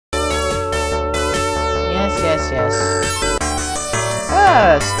yes.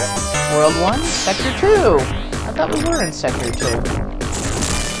 Yes! World 1, Sector 2! I thought we were in Sector 2.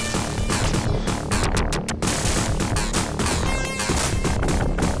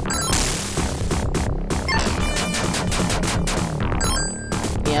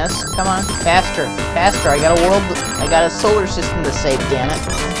 Yes, come on. Faster. Faster. I got a solar system to save, damn it.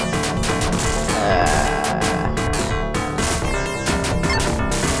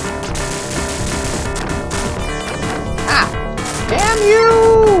 Damn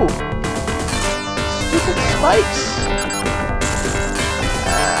you! Stupid spikes!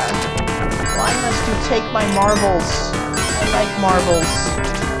 Why must you take my marbles? I like marbles.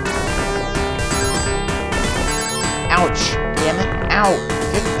 Ouch! Damn it! Ow!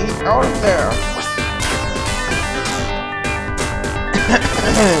 Get me out of there!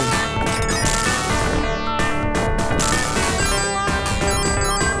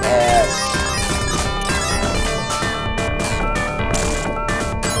 Yes.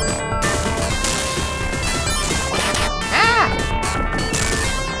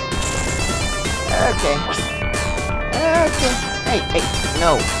 Okay. Okay. Hey,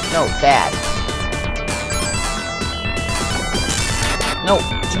 no, bad. No,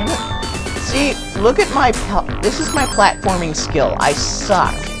 damn it. See, look at my this is my platforming skill. I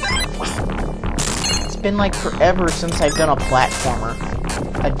suck. It's been like forever since I've done a platformer.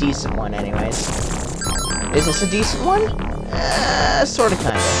 A decent one, anyways. Is this a decent one? Sorta,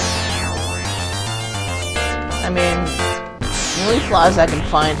 kinda. I mean, the only flaws I can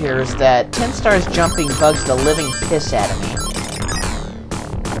find here is that 10 stars jumping bugs the living piss out of me.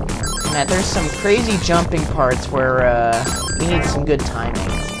 And that there's some crazy jumping parts where, you need some good timing.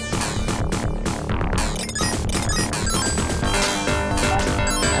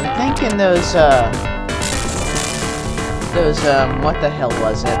 I'm thinking those, what the hell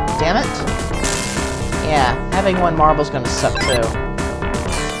was it? Damn it! Yeah, having one marble's gonna suck too.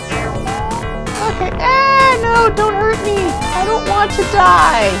 Okay, no, don't hurt me! I don't want to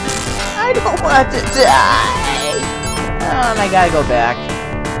die! I don't want to die! Oh, and I gotta go back.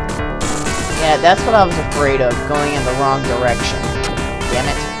 Yeah, that's what I was afraid of, going in the wrong direction. Damn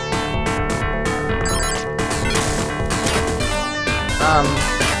it.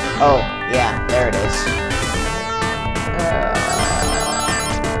 Oh, yeah, there it is.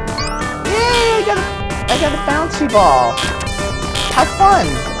 Yay, I got a bouncy ball! How fun!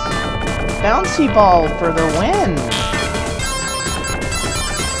 Bouncy ball for the win!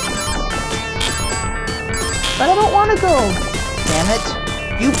 But I don't want to go! Damn it!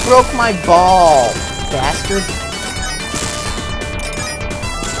 You broke my ball, bastard!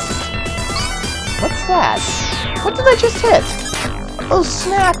 What's that? What did I just hit? Oh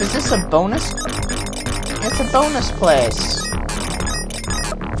snap, is this a bonus? It's a bonus place.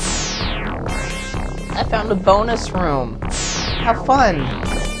 I found a bonus room. How fun!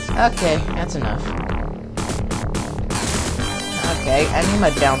 Okay, that's enough. Okay, I need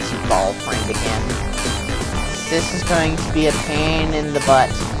my bouncy ball friend again. This is going to be a pain in the butt.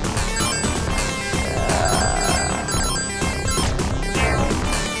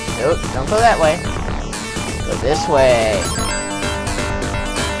 Nope, don't go that way. Go this way.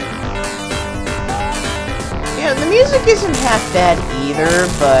 Yeah, the music isn't half bad either,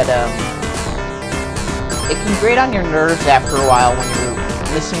 but, it can grate on your nerves after a while when you're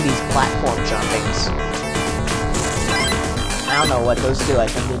missing these platform jumpings. I don't know what those do, I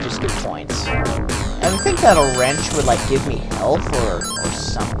think they just give points. I would think that a wrench would, like, give me health or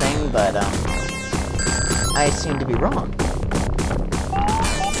something, but, I seem to be wrong.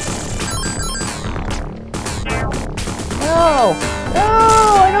 No! No!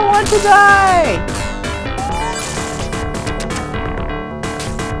 I don't want to die!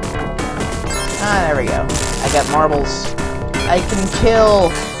 Ah, there we go. I got marbles. I can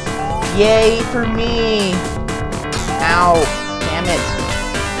kill! Yay for me! Ow! Damn it!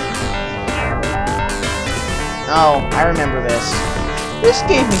 Oh, I remember this. This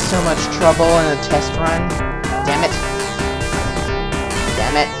gave me so much trouble in a test run. Damn it.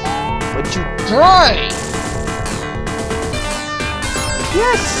 Damn it. Would you try?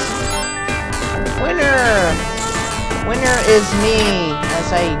 Yes! Winner! Winner is me,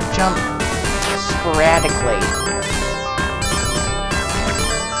 as I jump sporadically.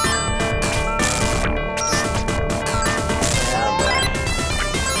 Oh boy.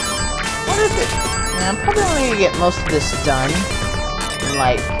 What if it... I'm probably only gonna get most of this done in,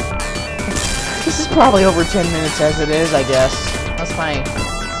 like... This is probably over 10 minutes as it is, I guess. That's my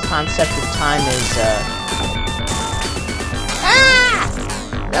concept of time is,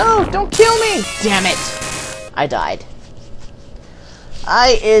 Ah! No, don't kill me! Damn it! I died.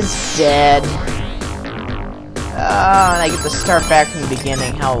 I is dead. and I get to start back from the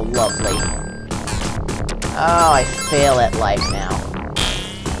beginning. How lovely. Oh, I fail at life now.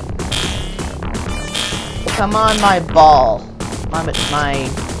 Come on, my ball. My metallic.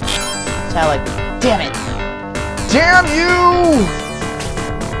 Damn it! Damn you!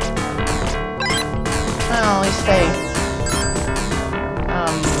 Well, at least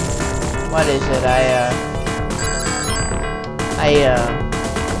what is it?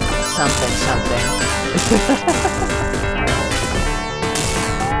 Something.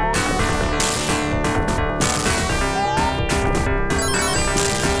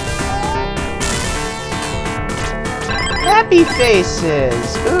 Happy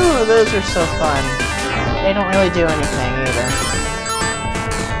faces! Ooh, those are so fun. They don't really do anything either.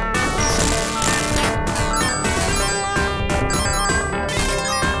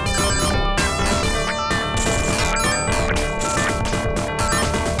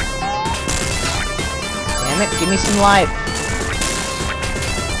 Damn it, give me some life.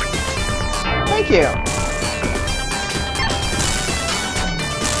 Thank you.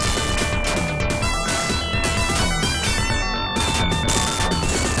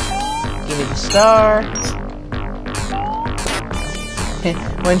 Give me the star.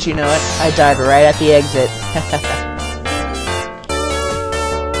 Wouldn't you know it, I died right at the exit.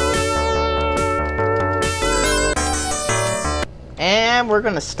 And we're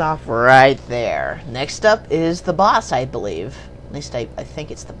gonna stop right there. Next up is the boss, I believe. At least I think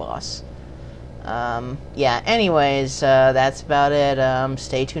it's the boss. Yeah, anyways, that's about it.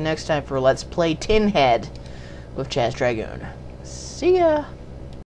 Stay tuned next time for Let's Play Tinhead with ChazDragoon. See ya!